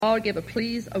All give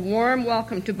a warm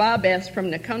welcome to Bob S.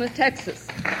 from Nocona, Texas.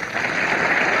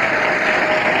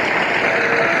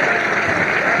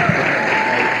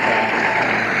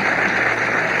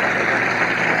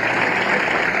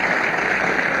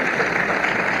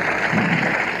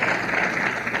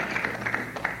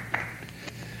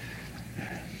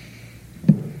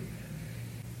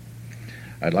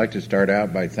 I'd like to start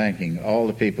out by thanking all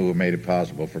the people who made it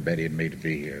possible for Betty and me to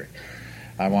be here.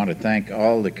 I want to thank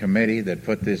all the committee that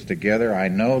put this together. I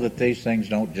know that these things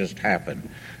don't just happen,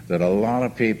 that a lot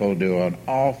of people do an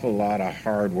awful lot of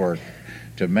hard work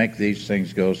to make these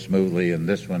things go smoothly, and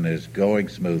this one is going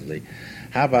smoothly.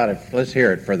 How about it? Let's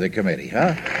hear it for the committee,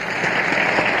 huh?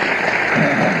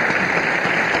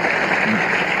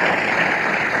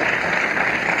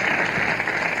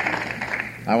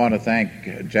 I want to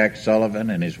thank Jack Sullivan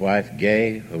and his wife,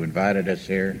 Gay, who invited us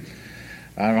here.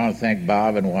 I want to thank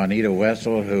Bob and Juanita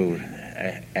Wessel, who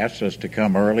asked us to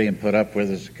come early and put up with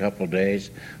us a couple of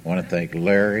days. I want to thank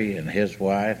Larry and his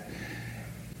wife.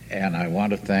 And I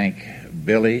want to thank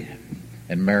Billy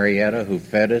and Marietta, who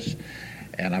fed us.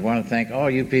 And I want to thank all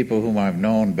you people whom I've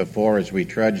known before as we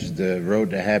trudged the road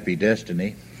to happy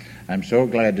destiny. I'm so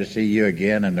glad to see you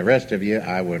again, and the rest of you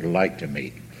I would like to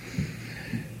meet.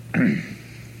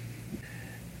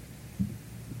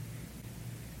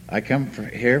 I come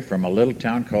here from a little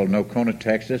town called Nocona,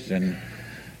 Texas, and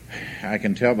I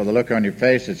can tell by the look on your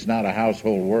face it's not a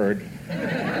household word.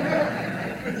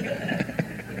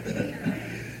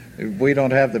 We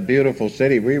don't have the beautiful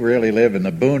city. We really live in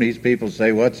the boonies. People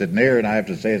say, what's it near? And I have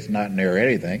to say it's not near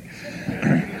anything.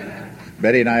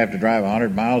 Betty and I have to drive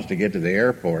 100 miles to get to the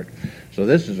airport. So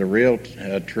this is a real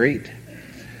treat.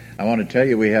 I want to tell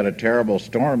you we had a terrible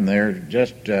storm there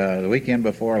just the weekend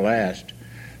before last.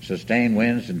 Sustained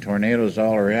winds and tornadoes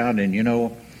all around, and you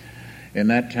know, in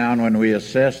that town when we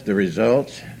assessed the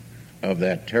results of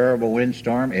that terrible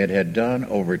windstorm, it had done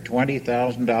over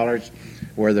 $20,000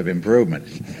 worth of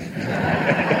improvements.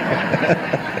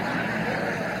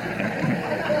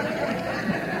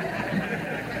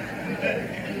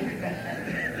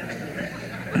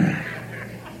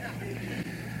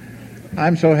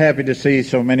 I'm so happy to see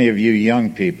so many of you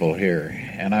young people here,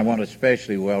 and I want to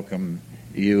especially welcome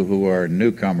you who are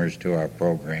newcomers to our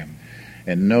program,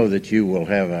 and know that you will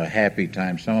have a happy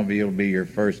time. Some of you will be your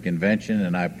first convention,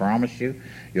 and I promise you,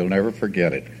 you'll never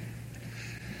forget it.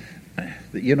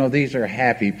 You know, these are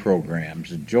happy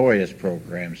programs, joyous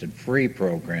programs, and free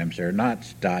programs. They're not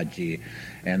stodgy,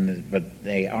 but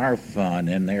they are fun,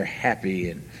 and they're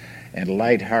happy and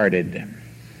lighthearted.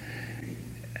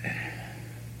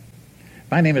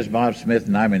 My name is Bob Smith,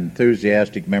 and I'm an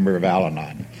enthusiastic member of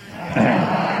Al-Anon.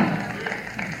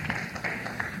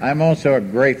 I'm also a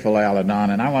grateful Al-Anon,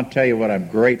 and I want to tell you what I'm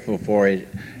grateful for.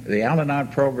 The Al-Anon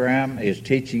program is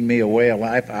teaching me a way of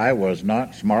life I was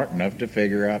not smart enough to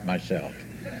figure out myself.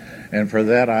 And for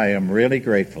that, I am really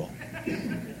grateful.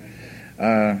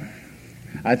 I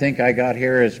think I got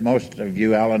here as most of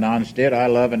you Al-Anons did. I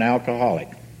love an alcoholic.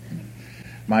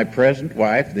 My present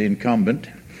wife, the incumbent,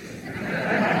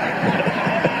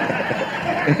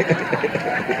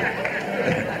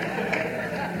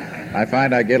 I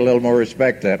find I get a little more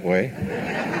respect that way.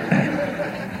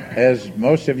 As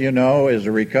most of you know, is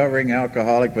a recovering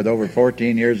alcoholic with over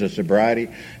 14 years of sobriety,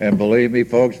 and believe me,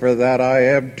 folks, for that I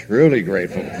am truly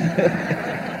grateful.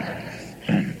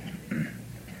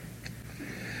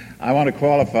 I want to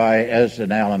qualify as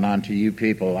an Al-Anon to you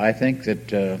people. I think that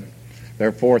there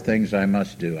are four things I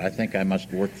must do. I think I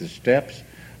must work the steps.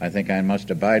 I think I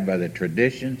must abide by the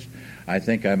traditions. I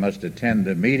think I must attend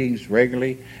the meetings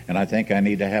regularly, and I think I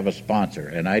need to have a sponsor,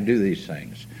 and I do these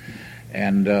things.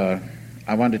 And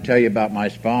I want to tell you about my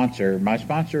sponsor. My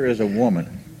sponsor is a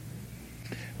woman.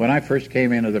 When I first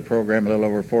came into the program a little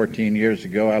over 14 years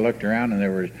ago, I looked around and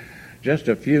there were just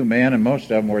a few men, and most of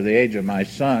them were the age of my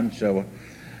son, so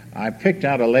I picked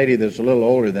out a lady that's a little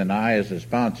older than I as a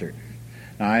sponsor.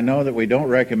 Now, I know that we don't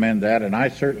recommend that, and I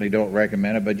certainly don't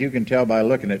recommend it, but you can tell by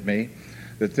looking at me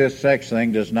that this sex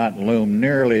thing does not loom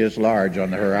nearly as large on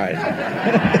the horizon.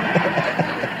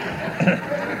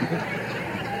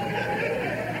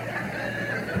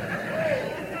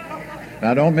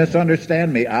 Now, don't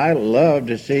misunderstand me. I love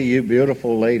to see you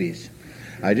beautiful ladies.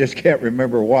 I just can't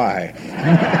remember why.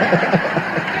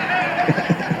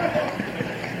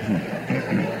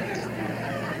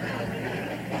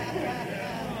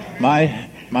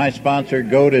 My sponsor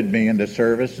goaded me into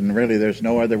service, and really there's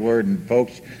no other word. And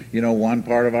folks, you know, one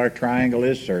part of our triangle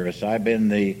is service. I've been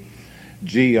the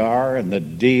GR and the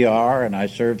DR, and I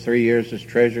served 3 years as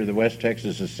treasurer of the West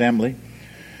Texas Assembly.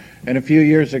 And a few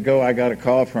years ago, I got a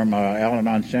call from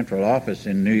Al-Anon Central Office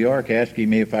in New York asking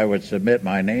me if I would submit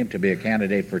my name to be a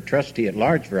candidate for trustee at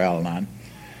large for Al-Anon.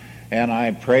 And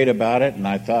I prayed about it, and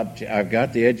I thought, I've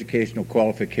got the educational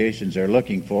qualifications they're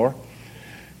looking for.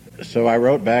 So I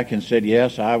wrote back and said,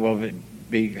 yes, I will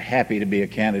be happy to be a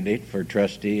candidate for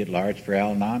trustee at large for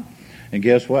Al-Anon. And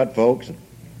guess what, folks?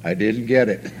 I didn't get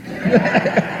it.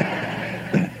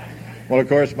 Well, of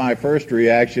course, my first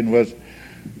reaction was,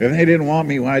 if they didn't want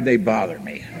me, why'd they bother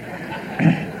me?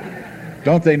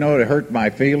 Don't they know it hurt my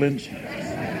feelings?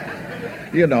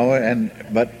 You know,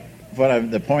 but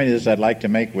the point is I'd like to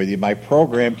make with you, my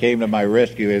program came to my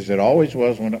rescue, as it always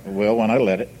was when I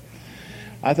let it.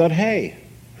 I thought, hey,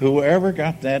 whoever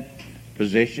got that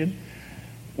position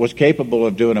was capable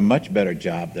of doing a much better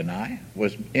job than I,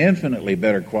 was infinitely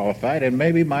better qualified, and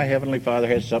maybe my Heavenly Father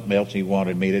had something else He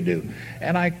wanted me to do.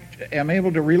 And I am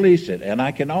able to release it, and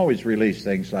I can always release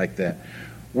things like that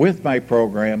with my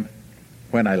program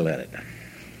when I let it.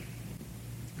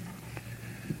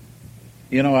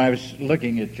 You know, I was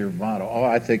looking at your motto. Oh,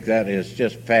 I think that is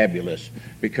just fabulous,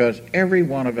 because every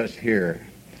one of us here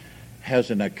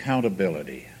has an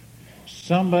accountability.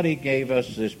 Somebody gave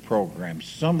us this program.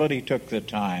 Somebody took the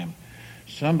time.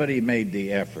 Somebody made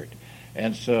the effort.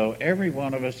 And so every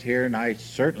one of us here, and I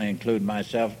certainly include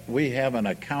myself, we have an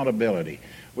accountability.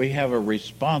 We have a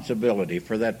responsibility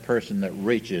for that person that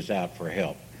reaches out for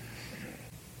help.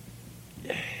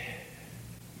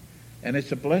 And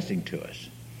it's a blessing to us.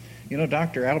 You know,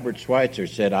 Dr. Albert Schweitzer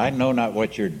said, I know not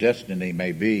what your destiny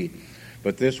may be,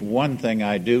 but this one thing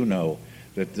I do know,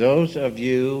 that those of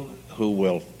you who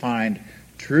will find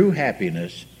true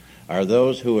happiness are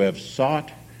those who have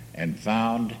sought and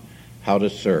found how to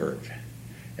serve.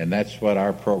 And that's what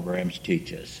our programs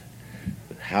teach us,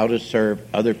 how to serve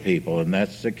other people, and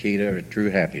that's the key to true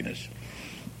happiness.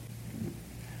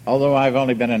 Although I've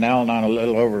only been in Al-Anon a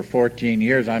little over 14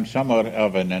 years, I'm somewhat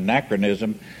of an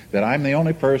anachronism that I'm the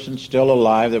only person still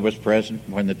alive that was present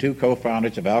when the two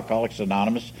co-founders of Alcoholics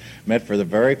Anonymous met for the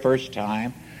very first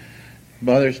time,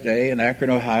 Mother's Day in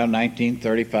Akron, Ohio,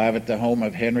 1935, at the home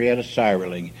of Henrietta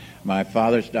Seiberling, my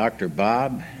father's Dr.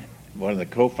 Bob, one of the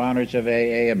co-founders of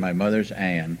AA, and my mother's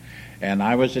Ann. And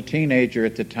I was a teenager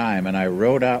at the time, and I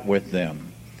rode out with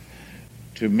them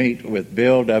to meet with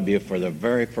Bill W. for the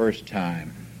very first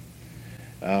time.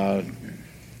 I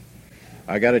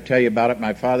got to tell you about it.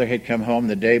 My father had come home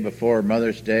the day before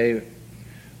Mother's Day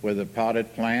with a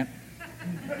potted plant,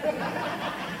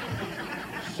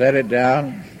 set it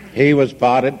down. He was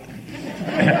potted.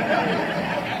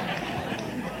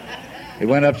 He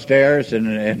went upstairs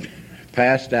and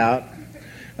passed out.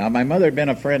 Now, my mother had been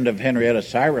a friend of Henrietta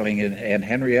Seiberling, and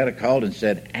Henrietta called and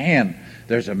said, Ann,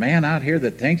 there's a man out here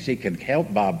that thinks he can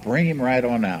help Bob. Bring him right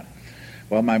on out.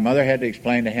 Well, my mother had to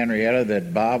explain to Henrietta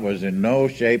that Bob was in no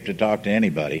shape to talk to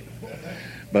anybody.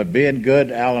 But being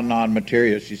good Al-Anon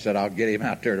material, she said, I'll get him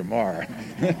out there tomorrow.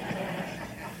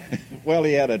 Well,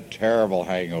 he had a terrible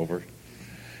hangover.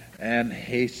 And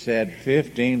he said,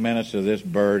 15 minutes of this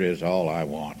bird is all I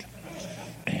want.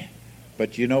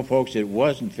 But you know, folks, it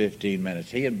wasn't 15 minutes.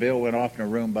 He and Bill went off in a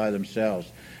room by themselves,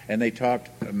 and they talked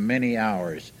many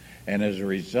hours. And as a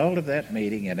result of that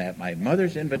meeting, and at my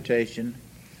mother's invitation,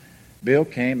 Bill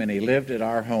came and he lived at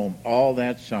our home all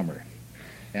that summer.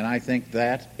 And I think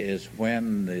that is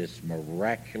when this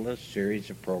miraculous series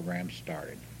of programs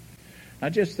started. Now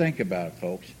just think about it,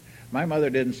 folks. My mother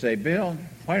didn't say, Bill,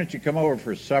 why don't you come over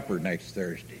for supper next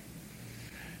Thursday?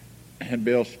 And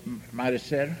Bill might have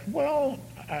said, well,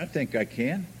 I think I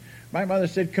can. My mother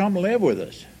said, come live with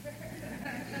us.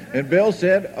 And Bill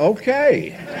said,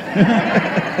 okay.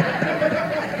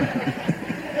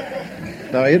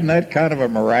 Now, isn't that kind of a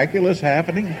miraculous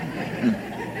happening?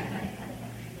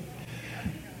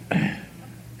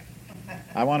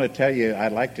 I want to tell you,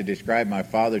 I'd like to describe my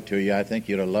father to you. I think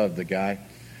you'd have loved the guy.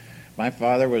 My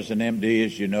father was an MD,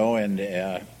 as you know, and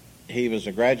he was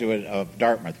a graduate of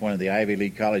Dartmouth, one of the Ivy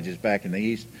League colleges back in the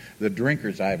East, the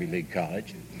Drinkers Ivy League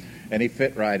College, and he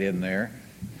fit right in there.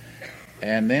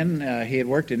 And then he had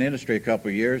worked in industry a couple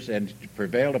of years and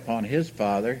prevailed upon his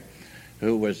father,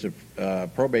 who was a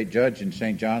probate judge in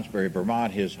St. Johnsbury,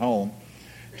 Vermont, his home,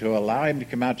 to allow him to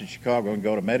come out to Chicago and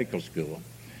go to medical school.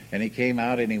 And he came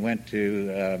out and he went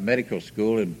to medical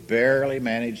school and barely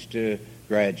managed to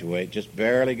graduate, just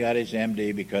barely got his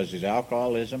MD because his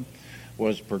alcoholism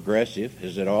was progressive,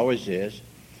 as it always is.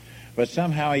 But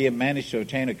somehow he managed to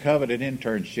obtain a coveted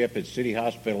internship at City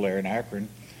Hospital there in Akron.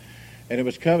 And it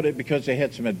was coveted because they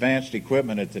had some advanced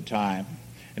equipment at the time.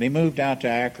 And he moved out to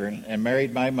Akron and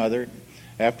married my mother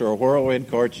after a whirlwind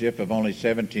courtship of only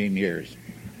 17 years.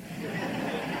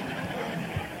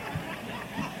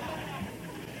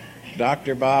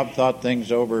 Dr. Bob thought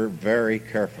things over very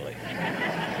carefully.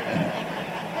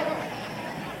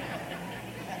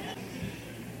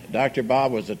 Dr.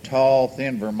 Bob was a tall,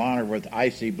 thin Vermonter with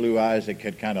icy blue eyes that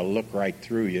could kind of look right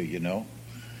through you, you know.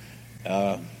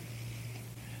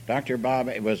 Dr.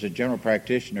 Bob was a general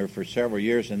practitioner for several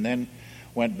years and then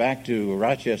went back to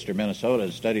Rochester, Minnesota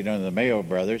and studied under the Mayo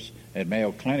brothers at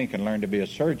Mayo Clinic and learned to be a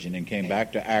surgeon and came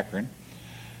back to Akron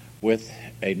with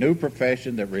a new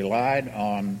profession that relied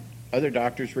on other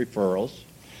doctors' referrals,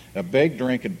 a big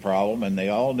drinking problem, and they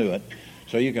all knew it.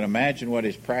 So you can imagine what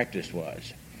his practice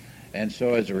was. And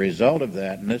so as a result of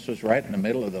that, and this was right in the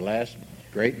middle of the last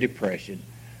Great Depression,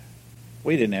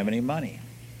 we didn't have any money.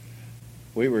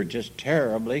 We were just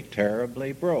terribly,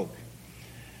 terribly broke.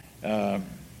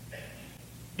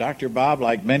 Dr. Bob,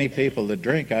 like many people that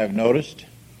drink, I've noticed,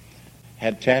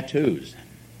 had tattoos.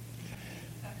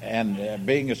 And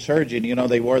being a surgeon, you know,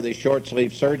 they wore these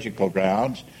short-sleeve surgical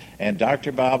gowns, and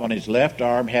Dr. Bob on his left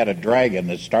arm had a dragon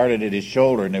that started at his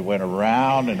shoulder, and it went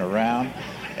around and around,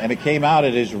 and it came out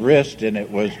at his wrist, and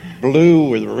it was blue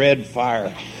with red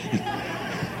fire.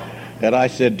 And I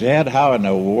said, Dad, how in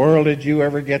the world did you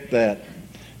ever get that?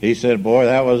 He said, boy,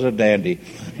 that was a dandy.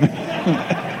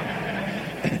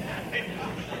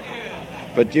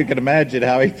 But you can imagine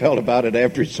how he felt about it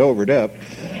after he sobered up.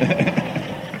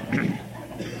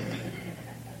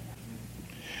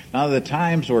 Now, the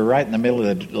times were right in the middle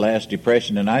of the last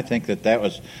Depression, and I think that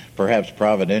was perhaps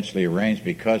providentially arranged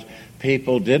because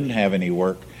people didn't have any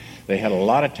work. They had a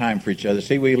lot of time for each other.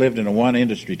 See, we lived in a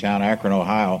one-industry town, Akron,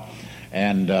 Ohio,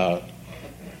 and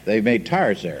they made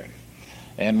tires there.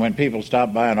 And when people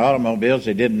stopped buying automobiles,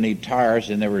 they didn't need tires,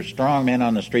 and there were strong men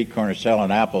on the street corner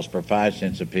selling apples for 5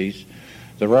 cents apiece.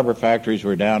 The rubber factories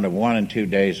were down to 1 and 2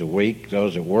 days a week,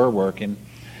 those that were working.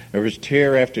 There was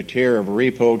tier after tier of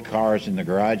repoed cars in the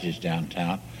garages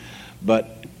downtown.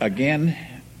 But again,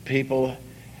 people,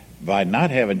 by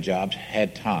not having jobs,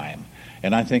 had time.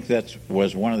 And I think that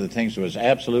was one of the things that was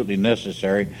absolutely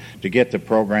necessary to get the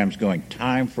programs going,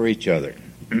 time for each other.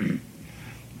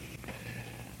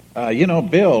 You know,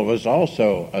 Bill was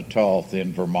also a tall,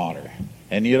 thin Vermonter.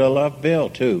 And you'd have loved Bill,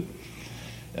 too.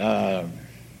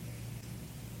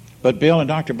 But Bill and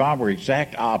Dr. Bob were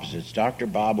exact opposites. Dr.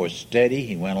 Bob was steady.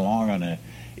 He went along on an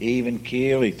even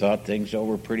keel. He thought things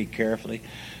over pretty carefully.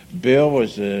 Bill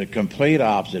was the complete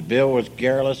opposite. Bill was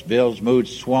garrulous. Bill's mood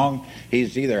swung.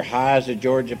 He's either high as a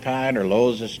Georgia pine or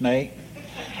low as a snake.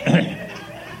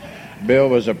 Bill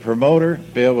was a promoter.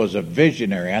 Bill was a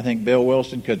visionary. I think Bill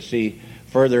Wilson could see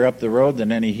further up the road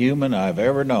than any human I've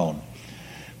ever known.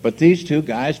 But these two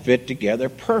guys fit together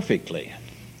perfectly.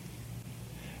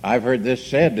 I've heard this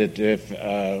said that if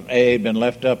A had been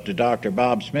left up to Dr.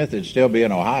 Bob Smith, it'd still be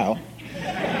in Ohio.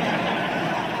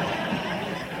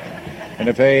 And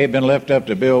if A had been left up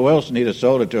to Bill Wilson, he'd have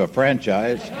sold it to a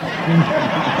franchise.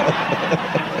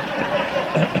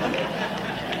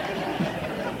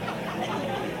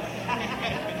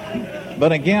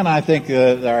 But again, I think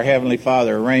our Heavenly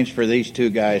Father arranged for these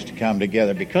two guys to come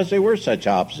together because they were such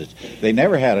opposites. They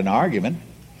never had an argument.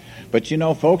 But you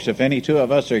know, folks, if any two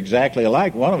of us are exactly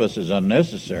alike, one of us is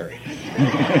unnecessary.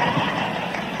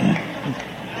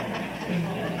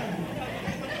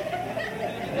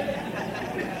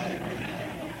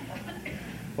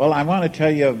 Well, I want to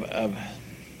tell you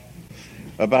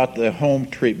about the home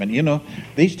treatment. You know,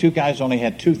 these two guys only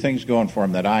had two things going for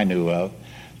them that I knew of.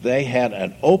 They had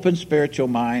an open spiritual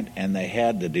mind, and they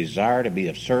had the desire to be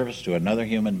of service to another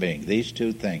human being. These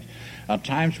two things. Now,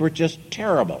 times were just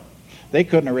terrible. They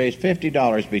couldn't have raised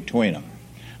 $50 between them.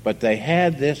 But they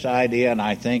had this idea, and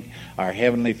I think our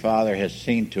Heavenly Father has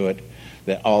seen to it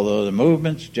that although the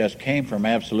movements just came from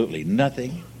absolutely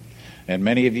nothing, and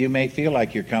many of you may feel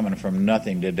like you're coming from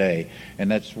nothing today, and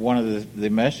that's one of the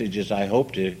messages I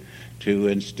hope to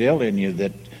instill in you,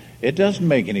 that it doesn't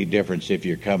make any difference if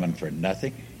you're coming for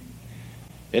nothing.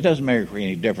 It doesn't make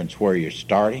any difference where you're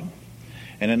starting.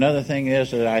 And another thing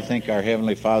is that I think our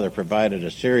Heavenly Father provided a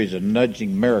series of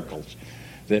nudging miracles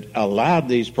that allowed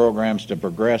these programs to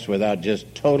progress without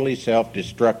just totally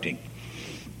self-destructing.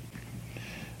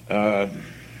 Bill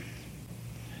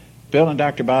and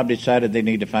Dr. Bob decided they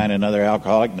need to find another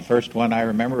alcoholic, and the first one I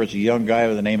remember was a young guy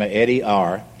by the name of Eddie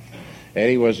R.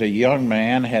 Eddie was a young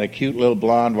man, had a cute little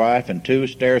blonde wife and 2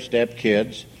 stair-step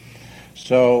kids.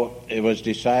 So it was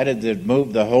decided to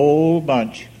move the whole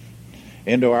bunch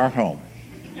into our home.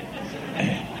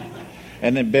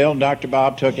 And then Bill and Dr.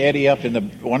 Bob took Eddie up in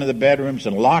one of the bedrooms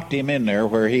and locked him in there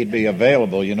where he'd be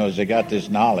available, you know, as they got this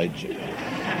knowledge.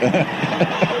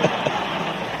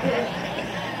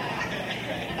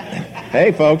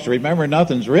 Hey, folks, remember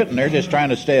nothing's written. They're just trying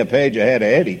to stay a page ahead of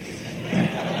Eddie.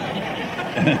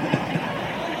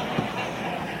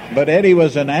 But Eddie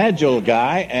was an agile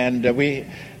guy, and we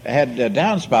had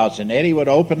downspouts, and Eddie would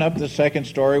open up the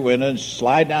second-story window and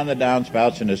slide down the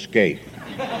downspouts and escape.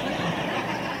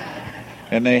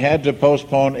 And they had to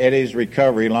postpone Eddie's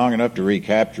recovery long enough to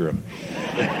recapture him.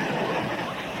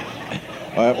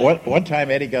 One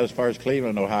time Eddie got as far as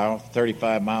Cleveland, Ohio,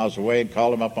 35 miles away, and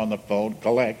called him up on the phone,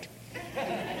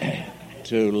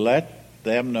 to let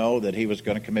them know that he was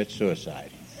going to commit suicide.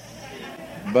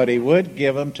 But he would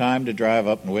give them time to drive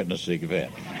up and witness the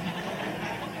event.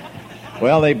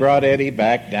 Well, they brought Eddie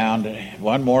back down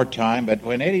one more time, but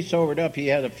when Eddie sobered up, he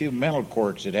had a few mental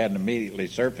quirks that hadn't immediately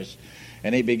surfaced,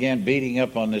 and he began beating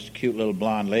up on this cute little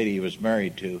blonde lady he was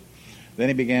married to. Then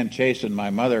he began chasing my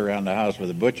mother around the house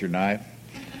with a butcher knife.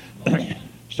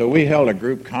 So we held a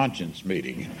group conscience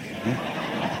meeting.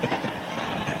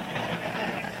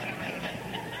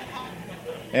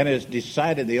 And it's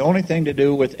decided the only thing to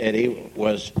do with Eddie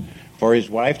was for his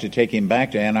wife to take him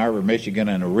back to Ann Arbor, Michigan,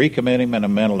 and recommit him in a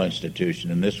mental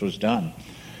institution, and this was done.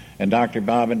 And Dr.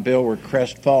 Bob and Bill were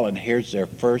crestfallen. Here's their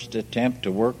first attempt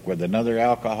to work with another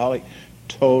alcoholic.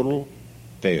 Total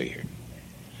failure.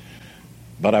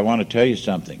 But I want to tell you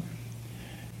something.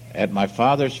 At my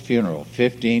father's funeral,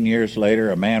 15 years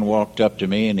later, a man walked up to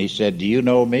me and he said, "Do you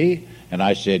know me?" And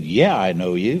I said, "Yeah, I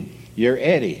know you. You're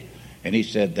Eddie." And he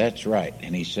said, "That's right."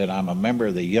 And he said, "I'm a member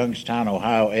of the Youngstown,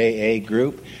 Ohio AA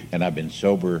group, and I've been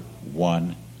sober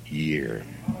 1 year."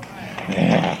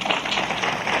 Yeah.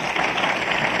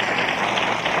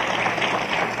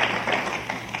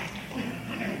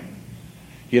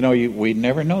 You know, we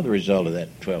never know the result of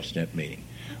that 12-step meeting.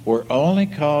 We're only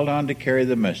called on to carry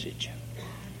the message.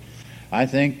 I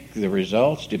think the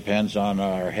results depends on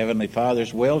our Heavenly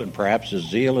Father's will and perhaps the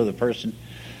zeal of the person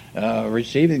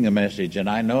receiving the message. And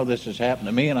I know this has happened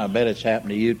to me, and I bet it's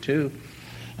happened to you too.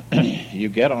 You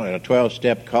get on a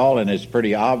 12-step call, and it's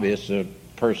pretty obvious the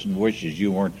person wishes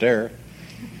you weren't there.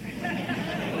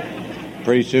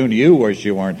 Pretty soon you wish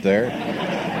you weren't there.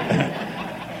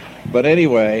 But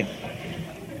anyway,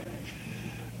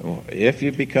 if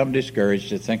you become discouraged,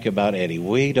 to think about Eddie.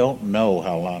 We don't know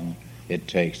how long it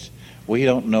takes. We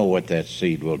don't know what that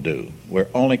seed will do. We're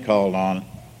only called on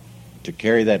to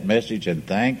carry that message, and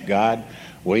thank God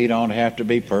we don't have to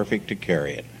be perfect to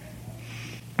carry it.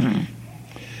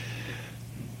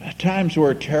 Times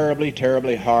were terribly,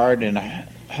 terribly hard, and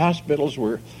hospitals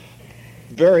were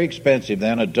very expensive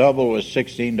then. A double was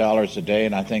 $16 a day,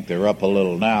 and I think they're up a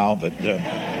little now, but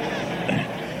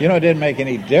you know, it didn't make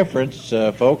any difference,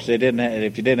 folks. They didn't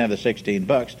if you didn't have the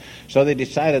 $16. So they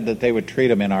decided that they would treat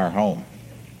them in our home.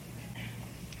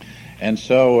 And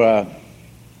so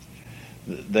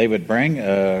they would bring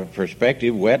a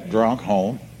prospective wet drunk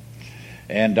home,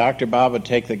 and Dr. Bob would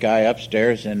take the guy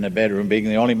upstairs in the bedroom, being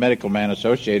the only medical man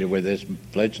associated with this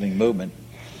fledgling movement,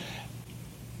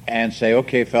 and say,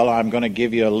 "Okay, fella, I'm going to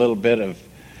give you a little bit of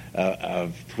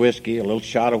whiskey, a little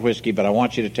shot of whiskey, but I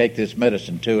want you to take this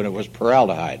medicine too," and it was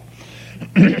paraldehyde.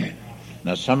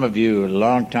 Now, some of you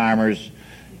long-timers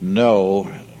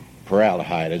know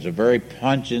paraldehyde is a very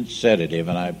pungent sedative,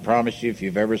 and I promise you, if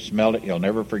you've ever smelled it, you'll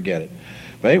never forget it.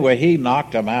 But anyway, he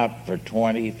knocked them out for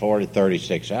 24 to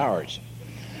 36 hours.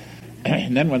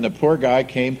 And then when the poor guy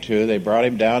came to, they brought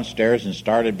him downstairs and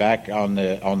started back on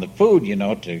the food, you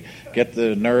know, to get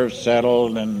the nerves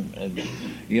settled and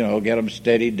you know, get them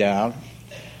steadied down.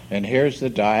 And here's the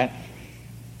diet: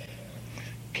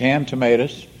 canned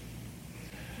tomatoes,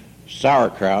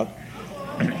 sauerkraut.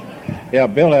 Yeah,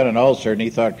 Bill had an ulcer and he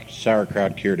thought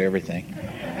sauerkraut cured everything.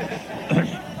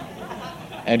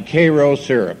 And K-Rose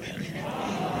syrup.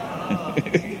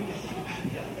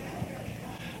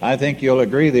 I think you'll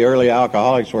agree the early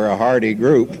alcoholics were a hardy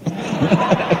group.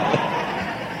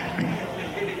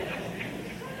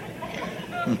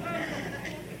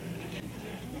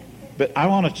 But I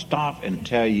want to stop and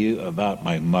tell you about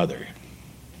my mother.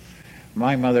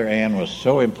 My mother, Ann, was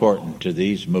so important to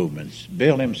these movements.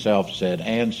 Bill himself said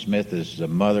Ann Smith is the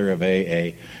mother of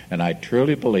AA, and I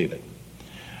truly believe it.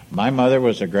 My mother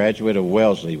was a graduate of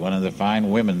Wellesley, one of the fine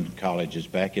women colleges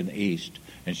back in the East,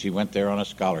 and she went there on a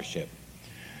scholarship.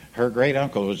 Her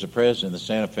great-uncle was the president of the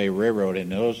Santa Fe Railroad. In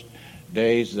those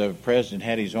days, the president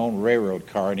had his own railroad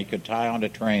car, and he could tie onto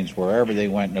trains wherever they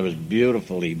went, and it was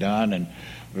beautifully done and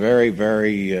very,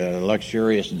 very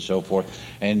luxurious and so forth.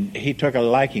 And he took a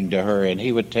liking to her, and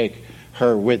he would take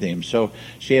her with him. So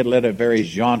she had led a very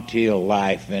genteel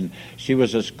life, and she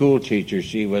was a school teacher.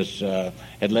 She was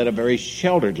had led a very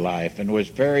sheltered life and was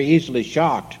very easily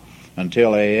shocked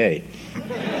until AA.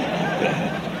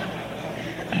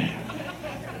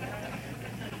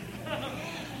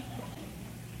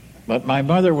 But my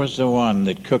mother was the one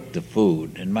that cooked the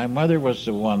food, and my mother was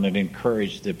the one that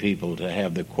encouraged the people to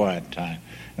have the quiet time.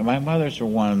 And my mother's the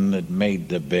one that made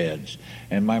the beds.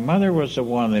 And my mother was the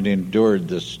one that endured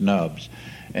the snubs.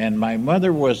 And my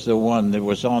mother was the one that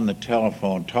was on the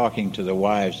telephone talking to the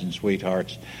wives and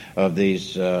sweethearts of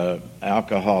these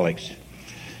alcoholics.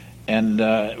 And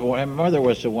my mother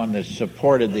was the one that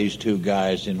supported these two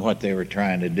guys in what they were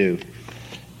trying to do.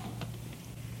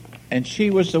 And she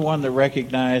was the one that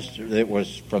recognized that it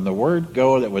was from the word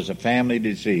go that was a family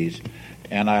disease.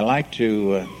 And I like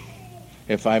to,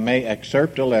 if I may,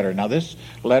 excerpt a letter. Now, this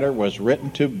letter was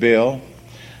written to Bill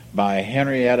by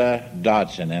Henrietta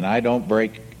Dodson, and I don't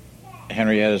break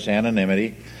Henrietta's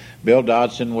anonymity. Bill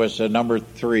Dodson was a number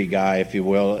 3 guy, if you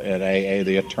will, at AA,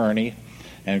 the attorney.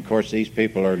 And, of course, these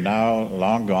people are now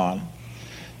long gone.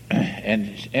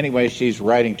 And anyway, she's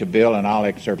writing to Bill, and I'll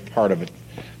excerpt part of it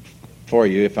for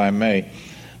you, if I may.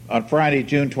 On Friday,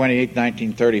 June 28,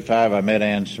 1935, I met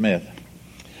Ann Smith.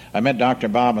 I met Dr.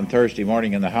 Bob on Thursday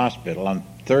morning in the hospital. On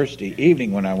Thursday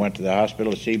evening when I went to the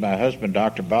hospital to see my husband,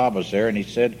 Dr. Bob was there, and he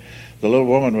said, the little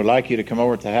woman would like you to come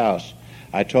over to the house.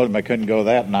 I told him I couldn't go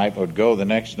that night, but would go the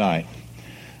next night.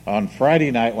 On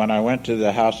Friday night, when I went to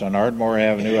the house on Ardmore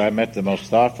Avenue, I met the most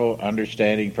thoughtful,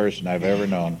 understanding person I've ever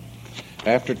known.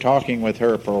 After talking with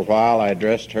her for a while, I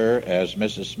addressed her as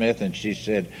Mrs. Smith, and she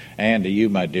said, Ann, to you,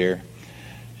 my dear.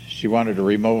 She wanted to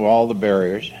remove all the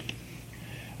barriers.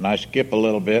 And I skip a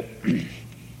little bit.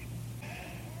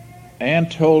 Ann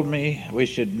told me we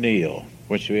should kneel,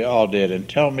 which we all did, and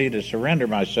tell me to surrender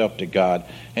myself to God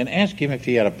and ask Him if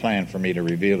He had a plan for me to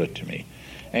reveal it to me.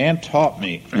 Ann taught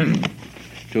me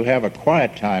to have a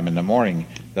quiet time in the morning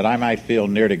that I might feel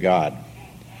near to God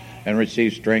and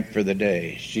receive strength for the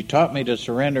day. She taught me to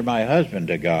surrender my husband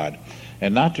to God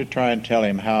and not to try and tell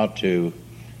him how to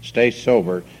stay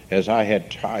sober, as I had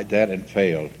tried that and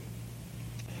failed.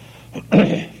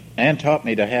 Ann taught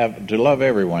me to love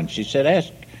everyone. She said,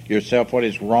 ask yourself what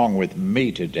is wrong with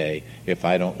me today if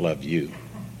I don't love you.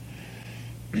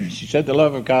 She said the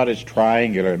love of God is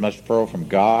triangular. It must flow from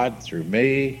God, through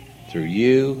me, through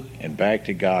you, and back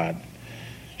to God.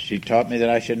 She taught me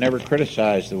that I should never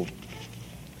criticize the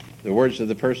words of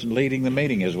the person leading the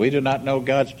meeting, as we do not know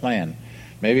God's plan.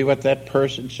 Maybe what that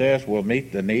person says will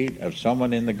meet the need of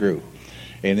someone in the group.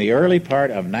 In the early part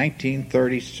of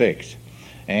 1936,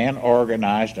 Ann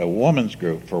organized a women's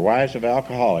group for wives of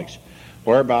alcoholics,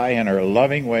 whereby in her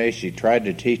loving way she tried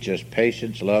to teach us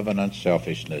patience, love, and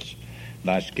unselfishness.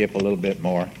 And I skip a little bit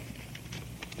more.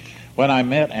 When I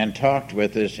met and talked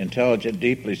with this intelligent,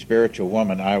 deeply spiritual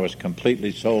woman, I was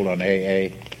completely sold on AA,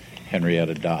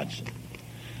 Henrietta Dodson.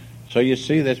 So you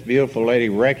see, this beautiful lady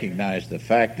recognized the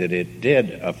fact that it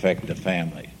did affect the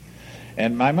family.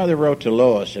 And my mother wrote to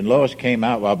Lois, and Lois came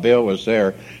out while Bill was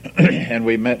there, and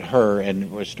we met her,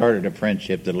 and we started a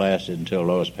friendship that lasted until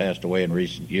Lois passed away in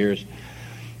recent years.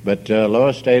 But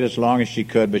Lois stayed as long as she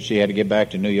could, but she had to get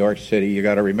back to New York City. You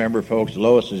got to remember, folks,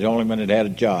 Lois is the only one that had a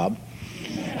job.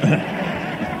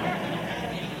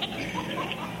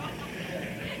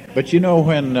 But you know,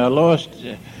 when Lois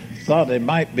thought it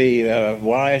might be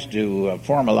wise to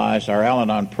formalize our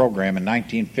Al-Anon program in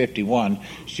 1951,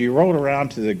 she wrote around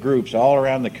to the groups all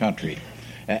around the country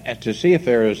to see if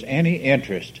there was any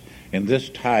interest in this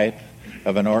type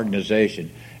of an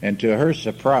organization. And to her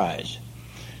surprise,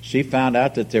 she found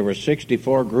out that there were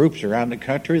 64 groups around the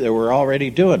country that were already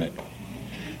doing it.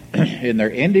 In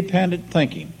their independent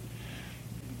thinking,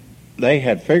 they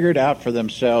had figured out for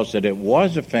themselves that it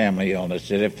was a family illness.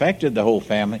 It affected the whole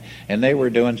family, and they were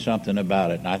doing something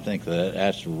about it. And I think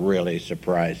that's really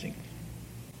surprising.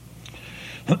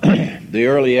 The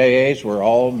early AAs were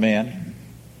all men,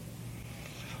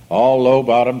 all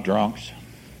low-bottom drunks,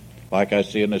 like I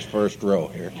see in this first row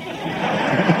here.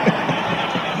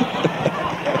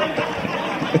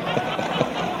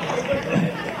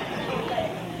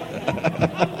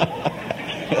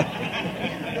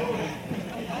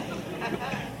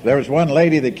 There was one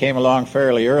lady that came along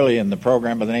fairly early in the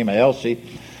program by the name of Elsie,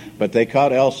 but they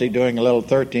caught Elsie doing a little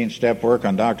 13-step work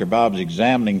on Dr. Bob's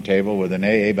examining table with an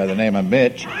AA by the name of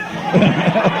Mitch.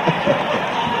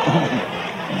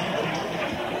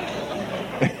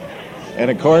 And,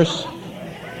 of course,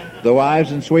 the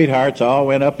wives and sweethearts all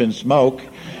went up in smoke,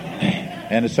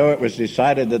 and so it was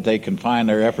decided that they confine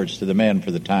their efforts to the men for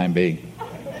the time being.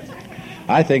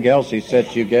 I think Elsie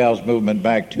set you gals' movement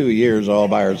back 2 years all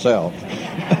by herself.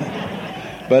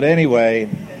 But anyway,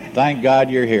 thank God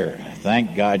you're here.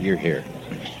 Thank God you're here.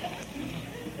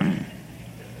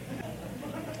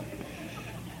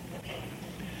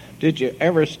 Did you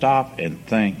ever stop and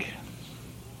think?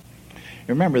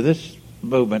 Remember, this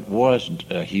movement wasn't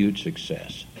a huge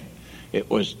success. It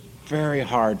was very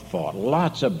hard fought,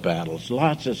 lots of battles,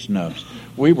 lots of snubs.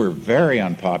 We were very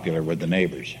unpopular with the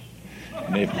neighbors.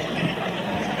 And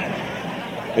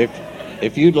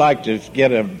if you'd like to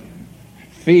get a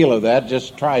feel of that,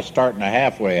 just try starting a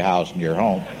halfway house in your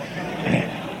home.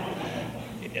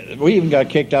 We even got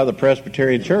kicked out of the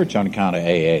Presbyterian Church on account of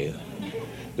AA.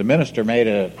 The minister made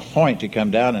a point to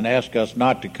come down and ask us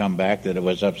not to come back, that it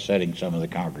was upsetting some of the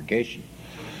congregation.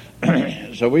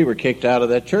 So we were kicked out of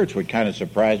that church, which kind of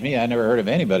surprised me. I never heard of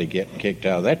anybody getting kicked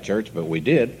out of that church, but we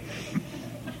did.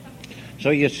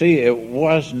 So you see, it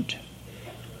wasn't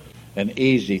an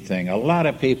easy thing. A lot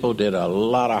of people did a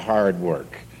lot of hard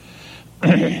work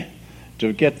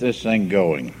to get this thing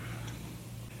going.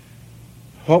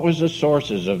 What was the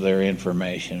sources of their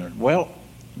information? Well,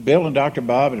 Bill and Dr.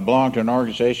 Bob had belonged to an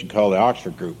organization called the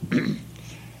Oxford Group.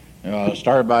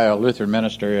 Started by a Lutheran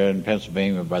minister in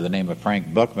Pennsylvania by the name of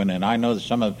Frank Bookman, and I know that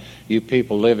some of you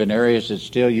people live in areas that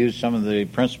still use some of the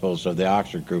principles of the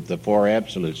Oxford Group, the four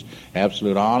absolutes: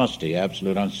 absolute honesty,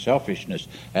 absolute unselfishness,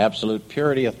 absolute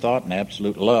purity of thought, and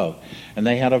absolute love. And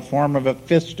they had a form of a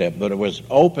fifth step, but it was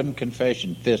open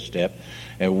confession fifth step.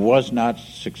 It was not,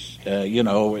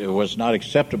 it was not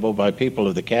acceptable by people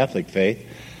of the Catholic faith,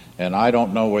 and I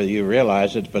don't know whether you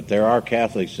realize it, but there are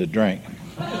Catholics that drink.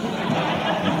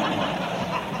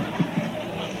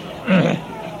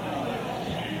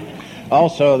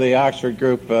 Also, the Oxford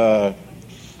Group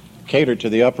catered to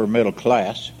the upper middle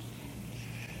class,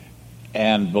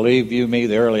 and believe you me,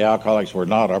 the early alcoholics were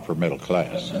not upper middle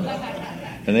class.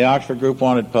 And the Oxford Group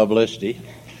wanted publicity,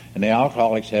 and the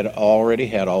alcoholics had already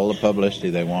had all the publicity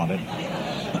they wanted.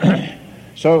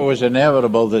 So it was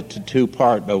inevitable that the two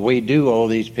part, but we do owe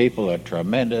these people a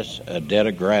tremendous debt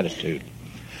of gratitude.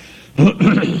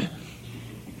 The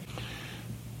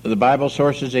Bible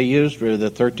sources they used were the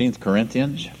 13th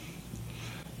Corinthians,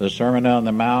 the Sermon on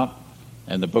the Mount,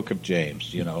 and the book of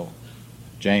James.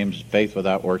 James, faith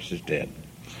without works is dead.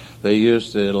 They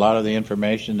used a lot of the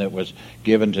information that was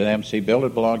given to them. See, Bill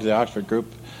had belonged to the Oxford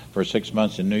Group for 6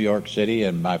 months in New York City,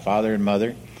 and my father and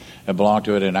mother had belonged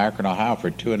to it in Akron, Ohio for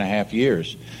 2.5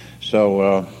 years.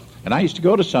 So, and I used to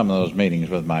go to some of those meetings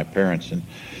with my parents, and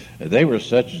they were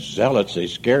such zealots, they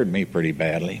scared me pretty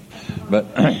badly. But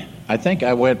I think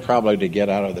I went probably to get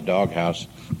out of the doghouse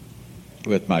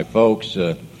with my folks.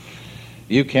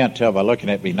 You can't tell by looking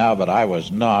at me now, but I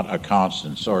was not a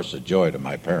constant source of joy to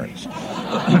my parents.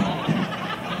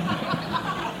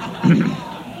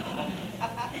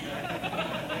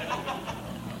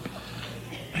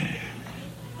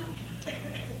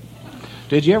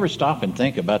 Did you ever stop and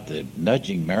think about the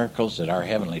nudging miracles that our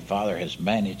Heavenly Father has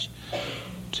managed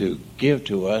to give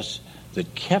to us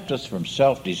that kept us from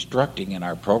self-destructing in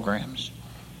our programs?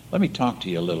 Let me talk to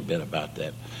you a little bit about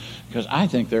that, because I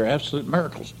think they're absolute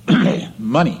miracles.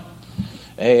 Money.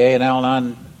 AA and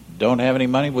Al-Anon don't have any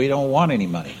money. We don't want any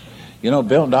money.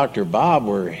 Bill and Dr. Bob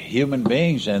were human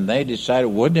beings, and they decided,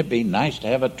 wouldn't it be nice to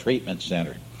have a treatment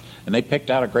center? And they picked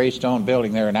out a gray stone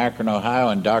building there in Akron, Ohio,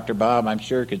 and Dr. Bob, I'm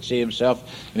sure, could see himself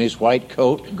in his white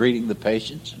coat greeting the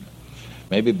patients. And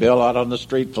maybe Bill out on the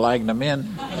street flagging them in.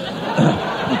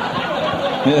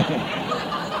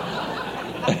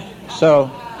 So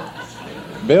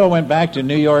Bill went back to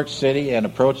New York City and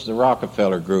approached the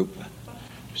Rockefeller Group.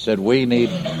 He said, we need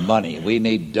money, we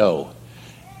need dough.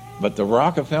 But the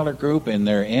Rockefeller Group, in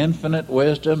their infinite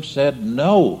wisdom, said,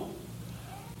 no,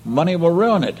 money will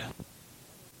ruin it.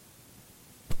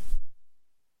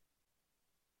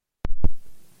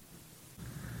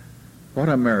 What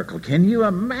a miracle. Can you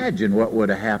imagine what would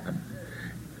have happened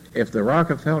if the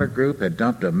Rockefeller Group had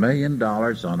dumped $1 million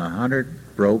on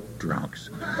 100 broke drunks?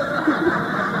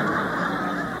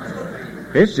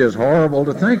 It's just horrible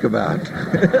to think about.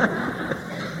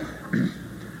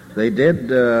 They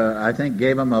did, I think,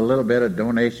 gave them a little bit of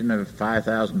donation of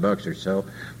 $5,000 or so,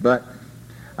 but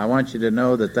I want you to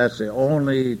know that that's the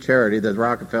only charity that the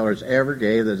Rockefellers ever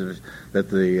gave that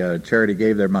the charity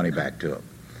gave their money back to them.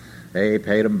 They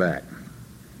paid them back.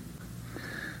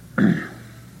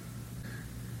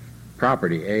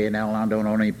 Property. A and Al-Anon don't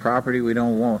own any property. We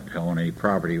don't want to own any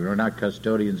property. We're not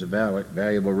custodians of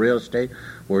valuable real estate.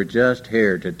 We're just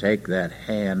here to take that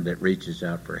hand that reaches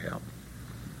out for help.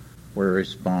 We're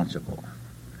responsible.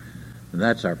 And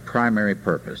that's our primary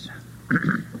purpose.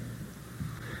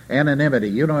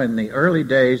 Anonymity. In the early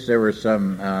days there were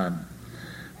some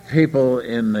people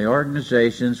in the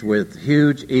organizations with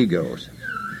huge egos.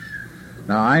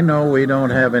 Now, I know we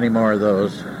don't have any more of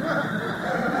those.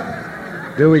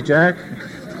 Do we, Jack?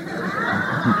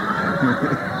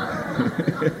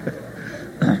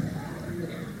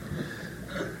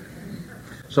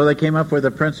 So they came up with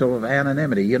the principle of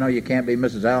anonymity. You know, you can't be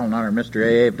Mrs. Al-Anon or Mr.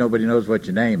 AA if nobody knows what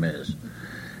your name is.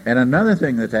 And another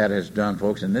thing that has done,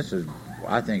 folks, and this is,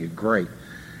 I think, is great.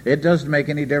 It doesn't make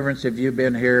any difference if you've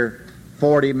been here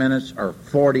 40 minutes or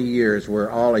 40 years. We're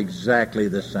all exactly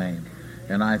the same.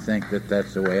 And I think that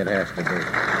that's the way it has to be.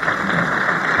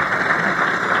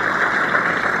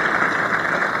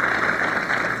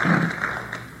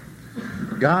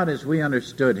 God as we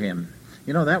understood him.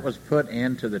 You know, that was put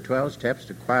into the 12 Steps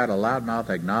to Quiet a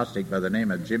Loudmouth Agnostic by the name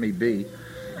of Jimmy B.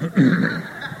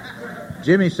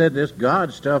 Jimmy said this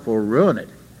God stuff will ruin it.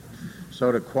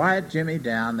 So to quiet Jimmy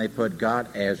down, they put God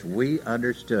as we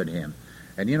understood him.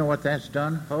 And you know what that's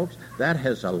done, folks? That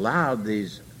has allowed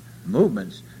these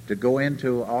movements to go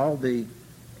into all the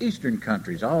Eastern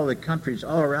countries, all the countries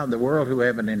all around the world who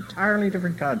have an entirely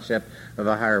different concept of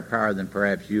a higher power than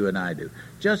perhaps you and I do.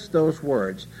 Just those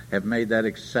words have made that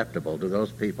acceptable to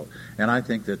those people. And I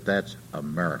think that that's a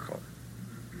miracle.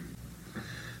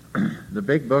 The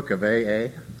big book of AA,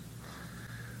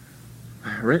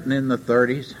 written in the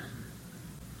 30s,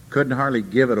 couldn't hardly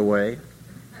give it away.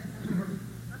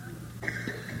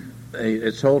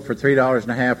 It sold for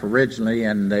 $3.50 originally,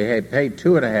 and they had paid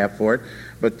 $2.50 for it,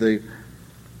 but the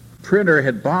printer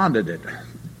had bonded it.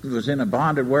 It was in a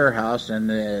bonded warehouse, and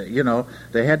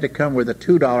they had to come with a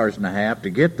 $2.50 to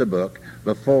get the book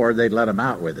before they'd let them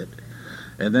out with it.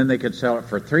 And then they could sell it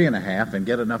for $3.50 and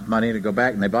get enough money to go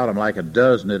back, and they bought them like a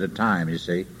dozen at a time, you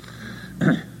see.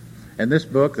 And this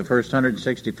book, the first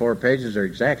 164 pages, are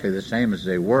exactly the same as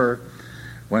they were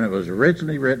when it was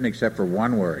originally written, except for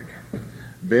one word.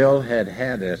 Bill had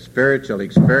had a spiritual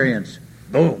experience.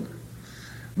 Boom!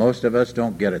 Most of us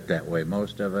don't get it that way.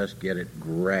 Most of us get it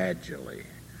gradually.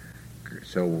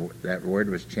 So that word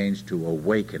was changed to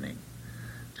awakening,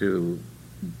 to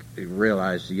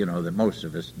realize, that most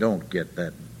of us don't get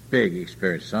that big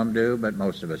experience. Some do, but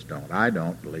most of us don't. I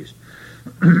don't, at least.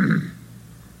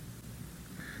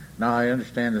 Now, I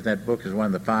understand that book is one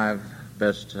of the 5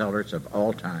 best sellers of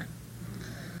all time.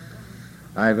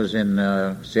 I was in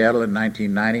Seattle in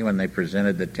 1990 when they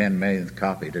presented the 10 millionth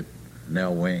copy to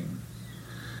Nell Wing.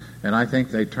 And I think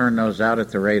they turn those out at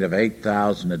the rate of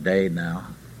 8,000 a day now.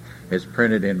 It's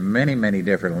printed in many, many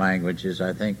different languages.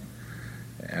 I think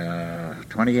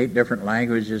 28 different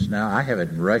languages now. I have it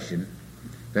in Russian.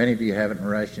 If any of you have it in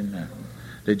Russian,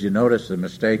 did you notice the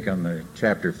mistake on the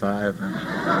chapter 5?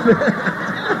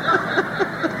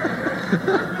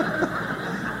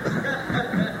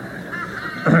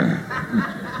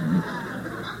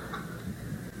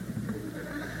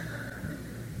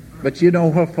 But you know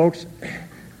what, folks?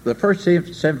 The first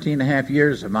 17 and a half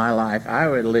years of my life, I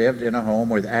lived in a home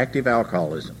with active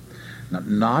alcoholism.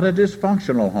 Not a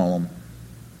dysfunctional home.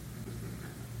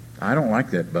 I don't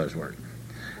like that buzzword.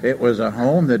 It was a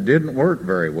home that didn't work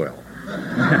very well.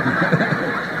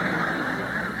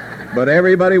 But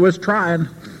everybody was trying.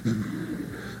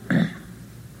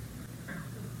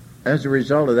 As a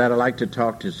result of that, I'd like to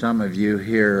talk to some of you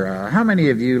here. How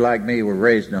many of you, like me, were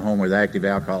raised in a home with active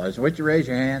alcoholism? Would you raise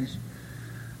your hands?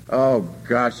 Oh,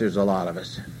 gosh, there's a lot of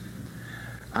us.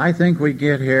 I think we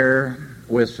get here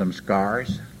with some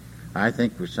scars. I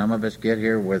think some of us get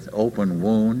here with open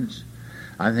wounds.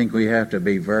 I think we have to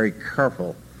be very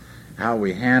careful how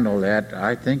we handle that.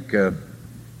 I think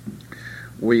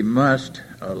we must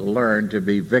learn to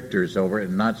be victors over it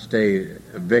and not stay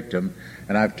a victim.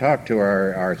 And I've talked to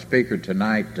our speaker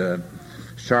tonight,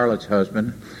 Charlotte's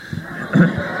husband.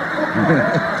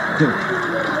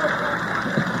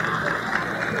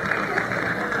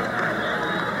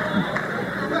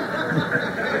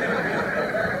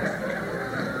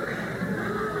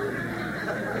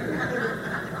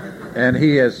 And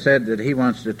he has said that he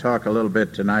wants to talk a little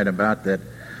bit tonight about that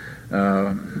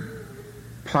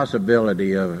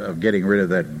possibility of getting rid of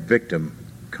that victim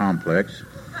complex.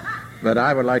 But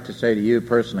I would like to say to you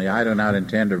personally, I do not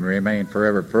intend to remain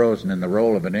forever frozen in the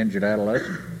role of an injured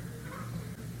adolescent.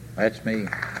 That's me.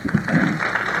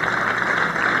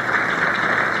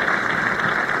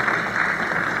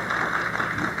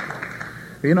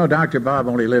 You know, Dr. Bob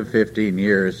only lived 15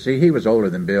 years. See, he was older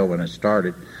than Bill when it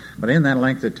started. But in that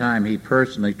length of time, he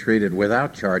personally treated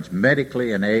without charge,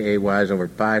 medically and AA-wise, over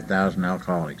 5,000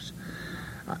 alcoholics.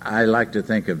 I like to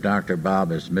think of Dr.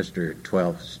 Bob as Mr.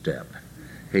 12th Step.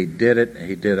 He did it,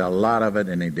 he did a lot of it,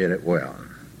 and he did it well.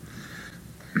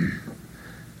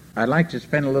 I'd like to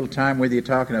spend a little time with you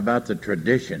talking about the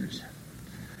traditions.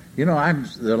 You know,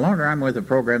 the longer I'm with the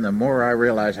program, the more I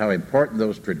realize how important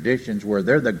those traditions were.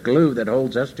 They're the glue that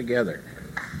holds us together.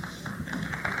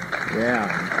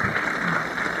 Yeah.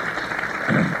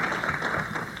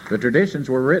 The traditions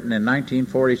were written in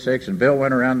 1946, and Bill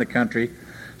went around the country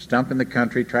stumping the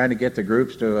country, trying to get the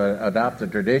groups to adopt the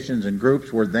traditions, and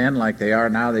groups were then, like they are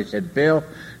now, they said, Bill,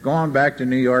 go on back to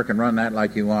New York and run that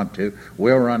like you want to.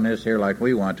 We'll run this here like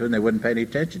we want to, and they wouldn't pay any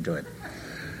attention to it.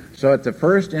 So at the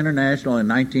first international in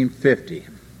 1950,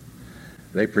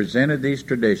 they presented these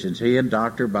traditions, he and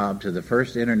Dr. Bob, to the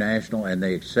first international, and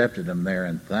they accepted them there,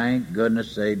 and thank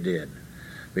goodness they did.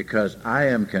 Because I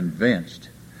am convinced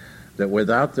that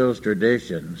without those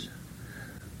traditions,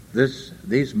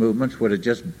 these movements would have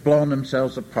just blown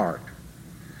themselves apart.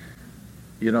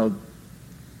 You know,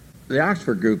 the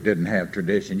Oxford group didn't have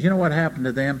traditions. You know what happened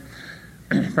to them?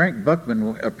 Frank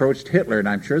Buchman approached Hitler, and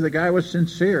I'm sure the guy was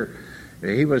sincere.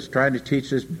 He was trying to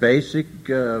teach this basic,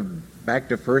 back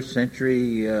to first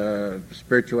century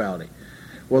spirituality.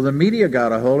 Well, the media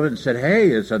got a hold of it and said, hey,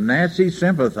 it's a Nazi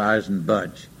sympathizing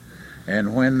bunch.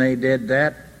 And when they did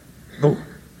that, boom,